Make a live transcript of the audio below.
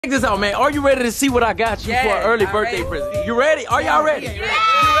Check this out, man. Are you ready to see what I got you for an early birthday present? You ready? Are y'all ready? Yeah. You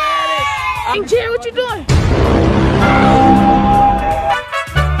ready? Hey, Jerry, what you doing?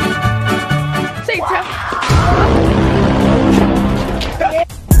 Say,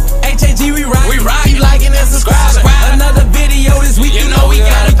 HAG, we rock. Keep liking and subscribing. Another video this week, you know we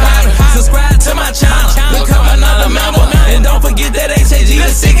got it poppin'. Subscribe to my channel, become another member. And don't forget that HAG the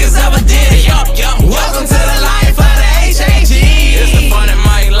sickest ever did it. Welcome to the life of the HAG. It's the fun in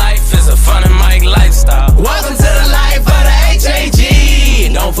my life, it's a fun in my lifestyle. Welcome to the life of the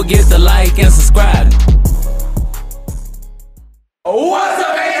HAG. Don't forget to like and subscribe. What's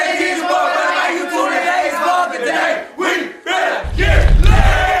up, HAG? It's your boy, Buddy Mike. You tune in today's vlog today. We better get lit.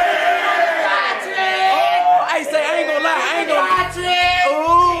 Oh, hey, say, I ain't gonna lie. I ain't gonna.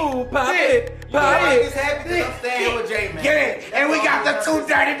 Ooh, pop it. Pop it. Happy I'm staying with J, man. Get it. And we got the two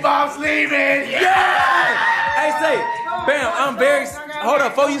dirty bombs leaving. Yeah! Hey, say, bam, I'm very. Hold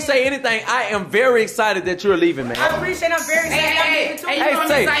up, before you say anything, I am very excited that you're leaving, man. I appreciate. I'm very excited. Hey, you know I'm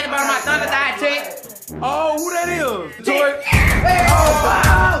say. excited about my Thunder Die check. Oh, who that is? Tori.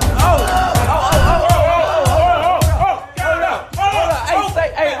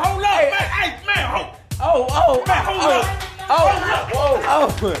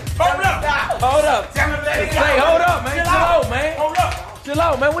 Hold up. Say, hold up, man. Chill out, man. Chill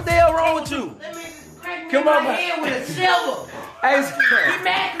out, man. What the hell wrong with you? Come on, man. Head with a silver. Hey, He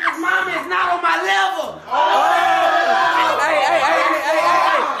mad because his mama is not on my level.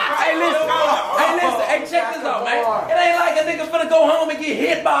 Hey, listen. Hey, check this out, man. It ain't like a nigga finna go home and get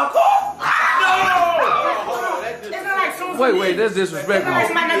hit by a car. It's not like soon. Wait, that's disrespectful.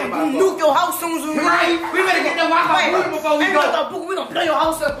 Somebody gonna nuke your house soon. Right? We better get that Wi-Fi before we go. We gonna blow your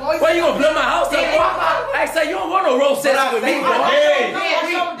house up, boy. Why you gonna blow my house up, boy? Hey, say you don't want no roast session with me, boy.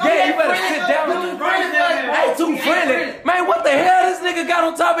 Yeah, you better sit down. Hey, too friendly. Man, what the hell this nigga got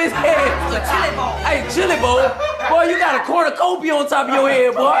on top of his head? Hey, chili bowl. Boy, you got a cornucopia on top of your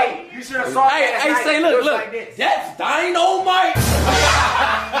head, boy. You should have saw that. Hey, say, look. That's Dynamite.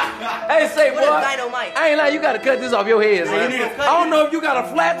 Hey, say, boy. Dynamite. I ain't lying, you gotta cut this off your head, man. I don't know if you got a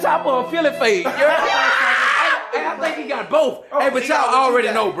flat top or a Philly fade. Hey, I think he got both. Hey, but y'all already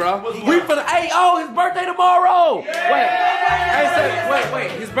know, bro. We finna. Hey, his birthday tomorrow. Wait.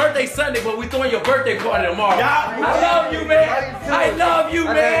 His birthday Sunday, but we throwing your birthday party tomorrow. I love you, man. I love you,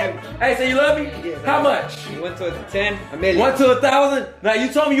 man. Hey, so you love me? How much? 1 to 10, a million. 1 to 1,000. Now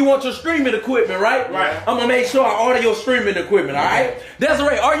you told me you want your streaming equipment, right? Right. I'm gonna make sure I order your streaming equipment. All right.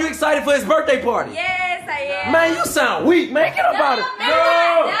 Desiree, are you excited for his birthday party? yes, I am. Man, you sound weak. Man, get about it. No.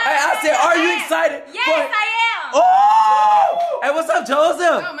 Hey, I said, are you excited? Yes, for... I am. Oh! Hey, what's up,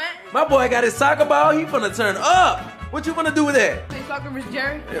 Joseph? Oh, man. My boy got his soccer ball. He finna turn up. What you finna do with that? Play soccer with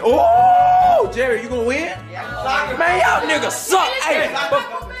Jerry. Oh, Jerry, you gonna win? Man, y'all niggas suck. Hey,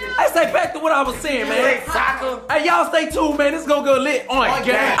 I say back to what I was saying, man. Hey, y'all stay tuned, man. This is gonna go lit on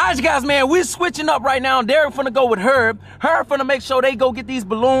gang. All right, you guys, man, we're switching up right now. Derek finna go with Herb. Herb finna make sure they go get these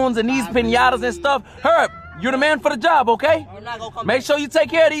balloons and these pinatas and stuff. Herb, you're the man for the job, okay? Make sure you take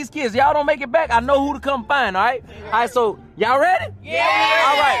care of these kids. Y'all don't make it back, I know who to come find, all right? All right, so y'all ready? Yeah.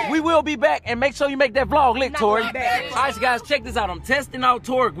 All right, we will be back, and make sure you make that vlog lit, Tori. All right, you guys, check this out. I'm testing out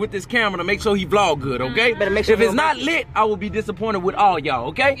Tori with this camera to make sure he vlog good, okay? Better make sure if it's not lit, I will be disappointed with all y'all,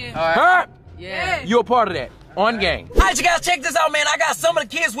 okay? Yeah. Herb, Yeah. you're a part of that. On game. All right, you guys, check this out, man. I got some of the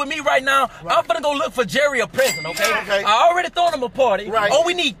kids with me right now. I'm finna go look for Jerry a present, okay? I already thrown him a party. Right. Oh,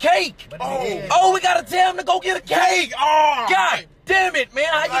 we need cake. Oh, we gotta tell him to go get a cake. Oh, God damn it, man.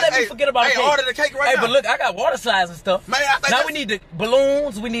 How you let me forget about a cake? Order the cake right Hey, now. but look, I got water slides and stuff. Man, I think now we need the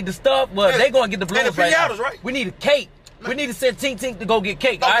balloons, we need the stuff. Well, they gonna get the balloons and the right now. pinatas, right? We need a cake. We need to send Tink Tink to go get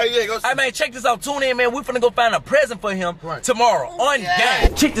cake, Okay, all right? yeah, go All right, man, check this out. Tune in, man. We're finna go find a present for him tomorrow on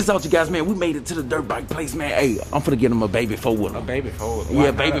game. Check this out, you guys, man. We made it to the dirt bike place, man. Hey, I'm finna get him a baby four-wheeler. A baby four-wheeler.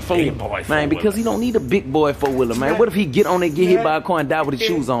 Yeah, baby four-wheeler. Man, because he don't need a big boy four-wheeler, man. What if he get on and get hit by a car and die with his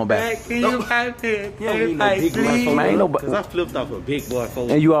shoes on back? He don't need no big boy four-wheeler. Man, ain't nobody. Cause I flipped off a big boy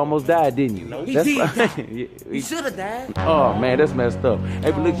four-wheeler. And you almost died, didn't you? No, That's he fine. You should have died. Oh man, that's messed up.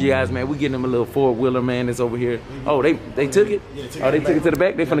 Hey, but look, you guys, man, we getting him a little four-wheeler, man. That's over here. Oh, they took it. Oh, they took it to the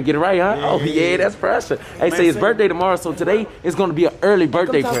back. They finna get it right, huh? Oh yeah, that's pressure. Hey, say his birthday tomorrow, so today is gonna be an early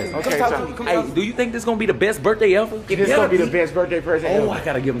birthday present. Okay, Hey, do you think this gonna be the best birthday ever? This gonna be the best birthday present ever. Oh, I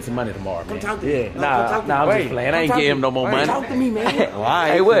gotta give him some money tomorrow, man. talk to me. Yeah, nah, I'm just playing. I ain't getting him no more money. Talk to me, man. Why?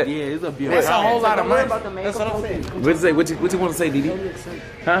 Hey, what? Yeah, it's gonna be It's a whole lot of money. That's what I'm saying. What you say? What you want to say, Didi?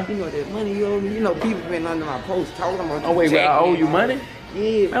 Huh? You know that money you owe me. You know people been under my post talking about. Oh wait, I owe you money?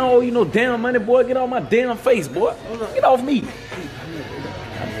 Yeah. I don't owe you no damn money, boy. Get off my damn face, boy. Get off me. I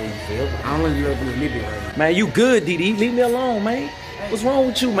don't want you to live in the living right now. Man, you good, DD. Leave me alone, man. What's wrong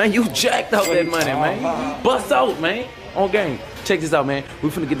with you, man? You jacked up that money, man. Bust out, man. On game. Check this out, man. We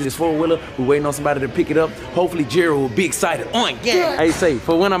finna get to this 4-wheeler. We waiting on somebody to pick it up. Hopefully, Jerry will be excited. On game. Hey, say,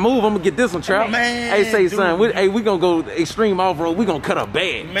 for when I move, I'm gonna get this one, Trap. Man, hey, say, dude. son, we gonna go extreme off-road. We gonna cut a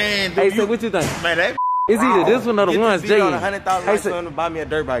bag. Man, hey, say, what you think? Man, that it's either this one or the ones Jay. 100,000 likes for him to buy me a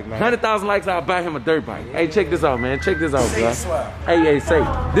dirt bike, man. 100,000 likes, I'll buy him a dirt bike. Hey, check this out, man. Check this out, bro. Hey, say,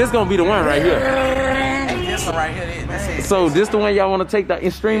 this gonna be the one right here. Hey, this one right here. So this the one y'all wanna take the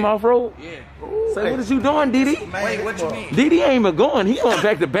extreme off-road? Yeah. Say, what is you doing, Didi? Wait, what you mean? Didi ain't even going. He going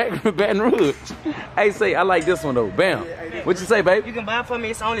back to Baton Rouge. Hey, say, I like this one, though. Bam. What you say, babe? You can buy it for me.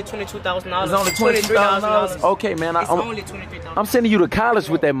 It's only $22,000. It's only $23,000. Okay, man. It's only $23,000. I'm sending you to college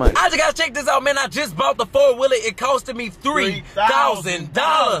with that money. I just gotta check this out, man. I just bought the 4-wheeler. It costed me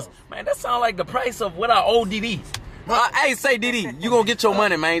 $3,000. Man, that sounds like the price of what I owe Didi. Hey, say, Didi, you gonna get your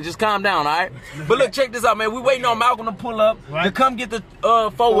money, man. Just calm down, all right? But look, check this out, man. We waiting on Malcolm to pull up to come get the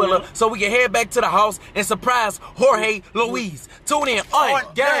 4-wheeler so we can head back to the house and surprise Jorge Luis. Tune in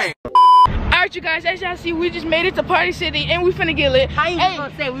on gang. Alright, you guys, as y'all see, we just made it to Party City and we finna get lit. How you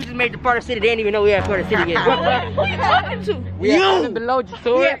gonna say we just made the Party City? They didn't even know we had Party City yet. Who you talking to? We are below you,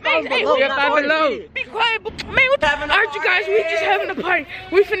 so We are below. Be quiet, man. What the? Alright, you guys, we just having a party.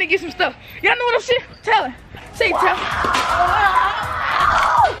 We finna get some stuff. Y'all know what I'm saying? Tell her. Say, tell her.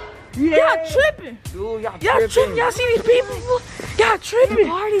 Y'all tripping. Dude, y'all tripping. Y'all see these people? Y'all tripping.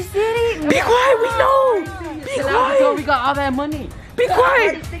 Party City? Be quiet, we know. Be quiet. We got all that money. Be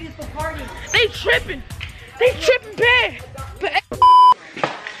quiet. Party City's for party. They tripping. They tripping bad. But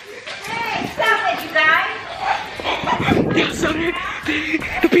Hey, stop it, you guys. yeah, so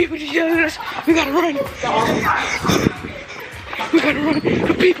the people just yelling at us. We gotta run. We gotta run.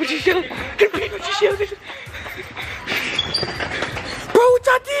 The people just yelling. The people just yelling. Bro, what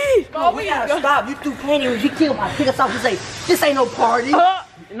y'all did? Oh, we gotta stop. You too plenty. You killed my pick us off. You say, this ain't no party. Y'all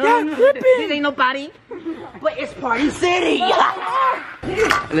tripping. This ain't no party. But it's Party City.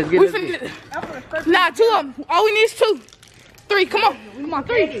 Let's get it. Nah, 2 of them. All we need is 2. 3, come on. Come on,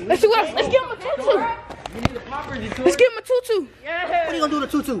 3. Let's see what else. Let's give him a tutu. Let's give him a tutu. What are you gonna do to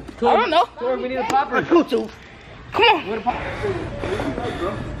tutu? I don't know. We need a popper. A tutu. Come on.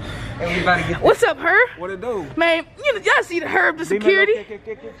 What's up, Herb? What it do? Man, y'all see the Herb, the security?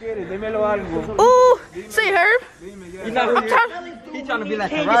 Ooh, say Herb. He's trying to be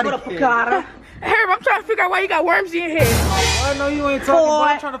like Karate Kid. Herb, I'm trying to figure out why you got worms in your head. I know you ain't talking,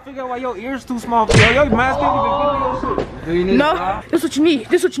 but I'm trying to figure out why your ears too small. Yo, your mask ain't even feeling your shit. Do you need No, this what you need.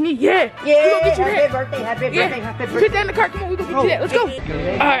 This what you need. Yeah. Yeah, we gonna get you happy that. birthday, happy Yeah. birthday, happy birthday. Put that in the car. Come on, we gonna get you that. Let's go.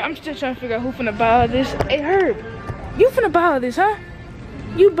 Alright, I'm still trying to figure out who finna buy all this. Hey, Herb, you finna buy all this, huh?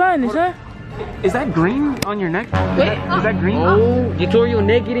 You buying this, huh? Is that green on your neck? Wait. Is that green? Oh, you tore your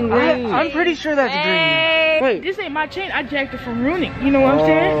neck getting green. I'm pretty sure that's Hey, Wait. this ain't my chain. I jacked it from Runic. You know what I'm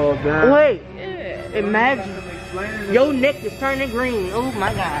saying? Oh, damn. Wait, Yeah. imagine. Your neck is turning green. Oh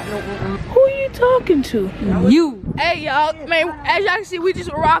my God. Who are you talking to? You. Hey, y'all, man, as y'all can see, we just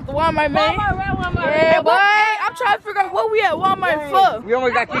arrived at Walmart, man. Yeah, boy, I'm trying to figure out what we at Walmart for. We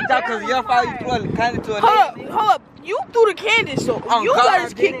almost got kicked out because your father you threw a candy to a Hold up. You threw the candy, so you got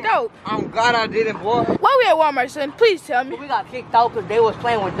us kicked out. I'm glad I didn't, boy. Why we at Walmart, son? Please tell me. We got kicked out because they was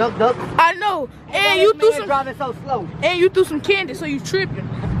playing with Duck Duck. I know. And you threw some driving so slow. And you threw some candy, so you tripping.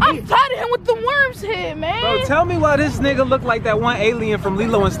 I'm tired of him with the worms head, man. Bro, tell me why this nigga look like that one alien from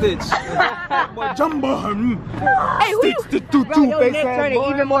Lilo and Stitch. Boy, Jumbo. Hey, who you, Bro, your neck turning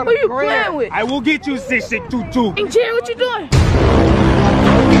even more who you green. playing with? I will get you, Sissy Tutu. And Jerry, what you doing?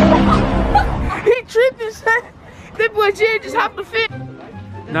 He tripping, son. That boy Jerry just hopped the fence.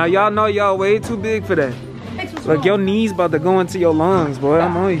 Now y'all know y'all way too big for that. Like your knees about to go into your lungs, boy.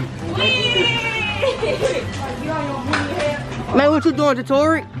 I'm on you. Man, what you doing,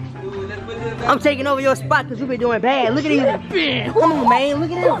 Jatori? I'm taking over your spot because you been doing bad. Look at him. Come on, man.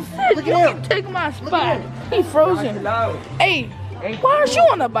 Look at him. Look at him. Take my spot. He frozen. Hey, why aren't you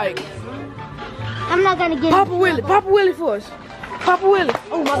on the bike? I'm not gonna get Papa Willie for us. Papa Willie.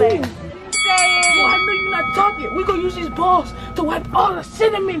 Oh, my bad. Oh, I know you're not talking. We gonna use these balls to wipe all the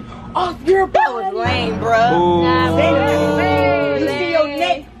cinnamon off your That body. was lame, bro. You see your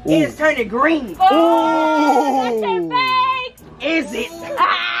neck? It is turning green. Ooh. Is it?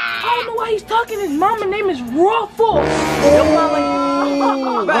 I don't know why he's talking. His mama name is Ruffle. Your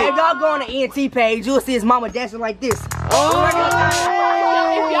mama. Bro, if y'all go on the ENT page, you'll see his mama dancing like this.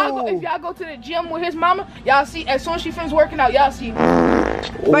 If y'all go to the gym with his mama, y'all see, as soon as she finishes working out, y'all see.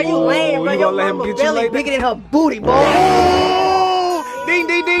 Bro, you lame, bro. Your mama belly bigger than her booty, boy. Ding,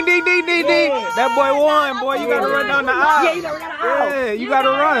 ding, ding, ding, ding, ding, ding. That boy won, boy. You gotta run down the aisle. Yeah, you gotta run down the aisle. Yeah, you gotta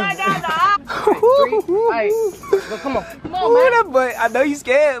run. Hey, Come on. That boy, I know you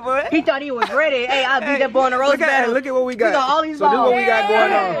scared, boy. He thought he was ready. Hey, I beat that boy on the road battle. Look at what we got. We got all these so this is what we got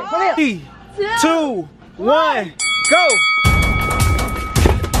going on. Come here. 3, 2, 1, go.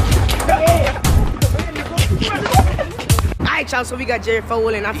 Alright, y'all, so we got Jerry Fowl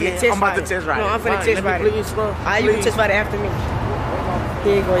and I'm finna test ride. I'm about to test ride. No, I'm finna test ride. Please, bro. Alright, you can test ride it after me.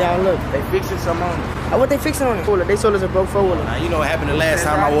 Here you go, y'all, look. They fixing something on it. What they fixing on it? They sold us a broke four-wheeler. Now, you know what happened the last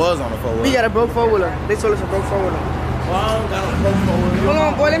time I was on a four-wheeler. We got a broke four-wheeler. They sold us a broke four-wheeler. Well, I don't got a broke four-wheeler. Hold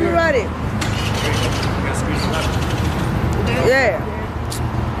on, boy, let me ride it. Yeah.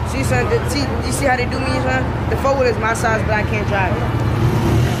 See, son, you see how they do me, son? The four-wheeler is my size, but I can't drive it.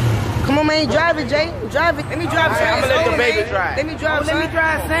 Come on, man, drive it, Jay. Drive it. Let me drive, son. I'm gonna let the baby drive. Let me drive, son. Let me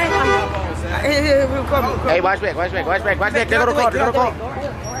drive, son. Here, come. Hey, watch back. There go the car,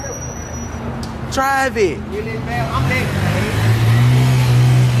 Drive it.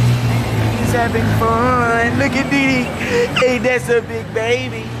 He's having fun. Look at Didi. Hey, that's a big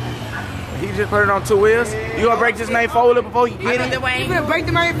baby. He just put it on 2 wheels. You gonna break this main four-wheeler before you get it? You gonna break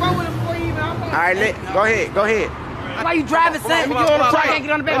the main four-wheeler before you even hop on? All right, go ahead. Why you driving, son? Let me get on the track. I can't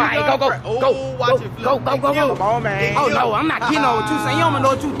get on the back. Go. Come on, man. Oh, no, I'm not getting on what you saying. You don't know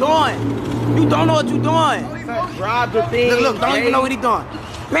what you doing. You don't know what you doing. Drive the thing. Look, don't even know what he doing.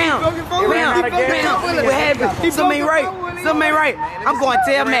 Bam. What happened? Something ain't right. I'm going to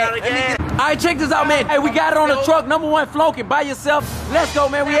tell Matt. All right, check this out, man. Hey, we got it on the truck. #1 Flonky by yourself. Let's go,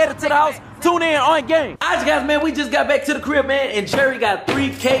 man. We headed to the house. Tune in on game. All right, guys, man, we just got back to the crib, man, and Jerry got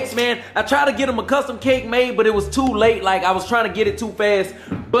 3 cakes, man. I tried to get him a custom cake made, but it was too late. Like, I was trying to get it too fast,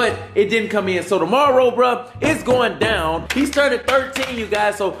 but it didn't come in. So tomorrow, bruh, it's going down. He's turning 13, you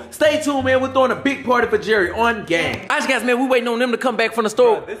guys, so stay tuned, man. We're throwing a big party for Jerry on game. All right, guys, man, we waiting on them to come back from the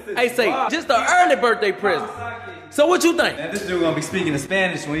store. Hey, say, just an early birthday present. So what you think? Man, this dude gonna be speaking in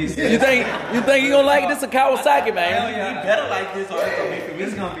Spanish when he says. You think he gonna like it? This is a Kawasaki, man. Hell yeah, he better like this or it's gonna be for me.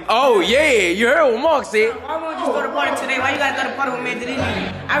 It's gonna be. Oh yeah, you heard what Mark said. Why won't you go to the party today? Why you gotta go to the party with me today?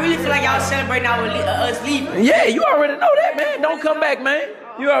 I really feel like y'all celebrating our us leaving. Yeah, you already know that, man. Don't come back, man.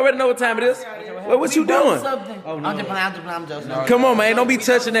 You already know what time it is. Well, what you doing? Oh, no. I'm just playing. Come on, man. Don't be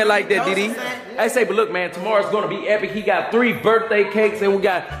touching that like that, Didi. I say, but look, man, tomorrow's gonna be epic. He got 3 birthday cakes and we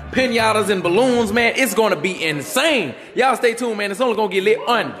got pinatas and balloons, man. It's gonna be insane. Y'all stay tuned, man. It's only gonna get lit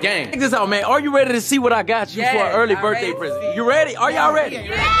on game. Check this out, man. Are you ready to see what I got you for an early birthday present? You ready? Are y'all ready?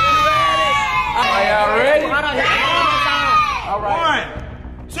 Yeah. Are y'all ready? All right.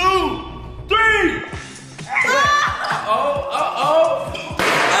 1, 2, 3.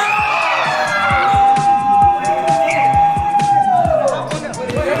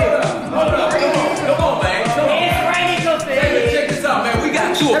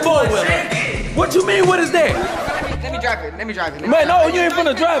 What you mean, what is that? Let me drive it. Man, no, you ain't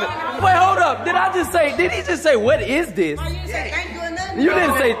finna drive it. Wait, hold up. Did he just say, what is this? You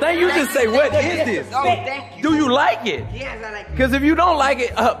didn't say thank you, just say, what is this? Oh, thank you. Do you like it? Yes, I like it. Because if you don't like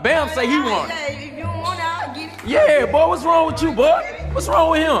it, Bam say he want it. If you don't want it, I'll get it. Yeah, boy, what's wrong with you, boy? What's wrong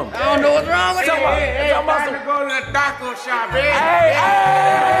with him? I don't know what's wrong with Talking about some... Go to the taco shop, man. Hey,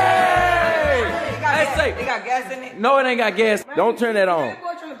 They got gas in it? no, it ain't got gas. Don't turn that on.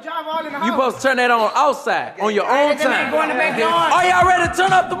 You supposed to turn that on outside, on your own time. Are y'all ready to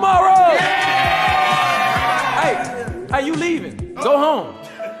turn up tomorrow? Hey, you leaving? Go home.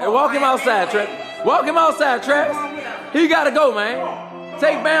 Hey, walk him outside, Travis. Walk him outside, Travis. He gotta go, man.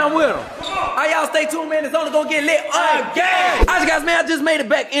 Take Bam with him. All right, y'all stay tuned, man. It's only gonna get lit again. All right, guys, man, I just made it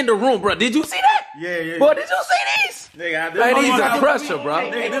back in the room, bro. Did you see that? Yeah. Boy, did you see these? Hey, these are pressure, bro.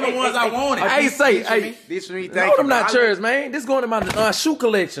 They're the ones I wanted. Hey, say, These for me, no, thank you. them not yours, man. This going to my shoe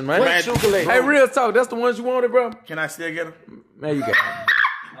collection, man. What shoe collection? Hey, real talk, that's the ones you wanted, bro? Can I still get them? Man, you got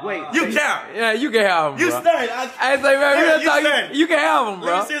them. Wait, you count. Yeah, you can have them, bro. You stand. I say, man, real talk, you can have them,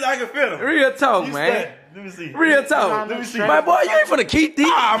 bro. Let me see if I can fit them. Real talk, You man. stand. Let me see. Real talk. Let me see. My boy, you ain't finna keep these.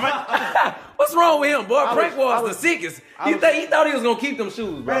 Man. What's wrong with him, boy? Prank was the sickest. He thought he was gonna keep them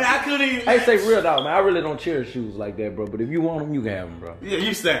shoes, bro. Man, I couldn't even. Hey, say real talk, man. I really don't cherish shoes like that, bro. But if you want them, you can have them, bro. Yeah,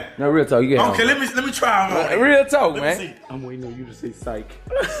 you stand. No, real talk, you can have Okay, them. let me try them on. Real talk, Let man. me see. I'm waiting on you to say psych.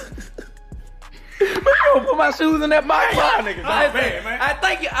 Man, you gonna put my shoes in that box? Y'all niggas not bad, man. I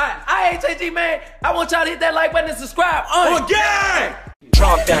thank you. I HAG, man. I want y'all to hit that like button and subscribe. Again!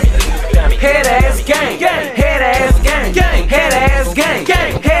 Head ass gang, head ass gang, head ass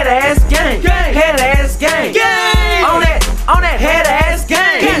gang, head ass gang, head ass gang. On that head ass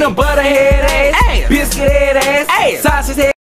gang. Peanut butter head ass, biscuit head ass, sausage head.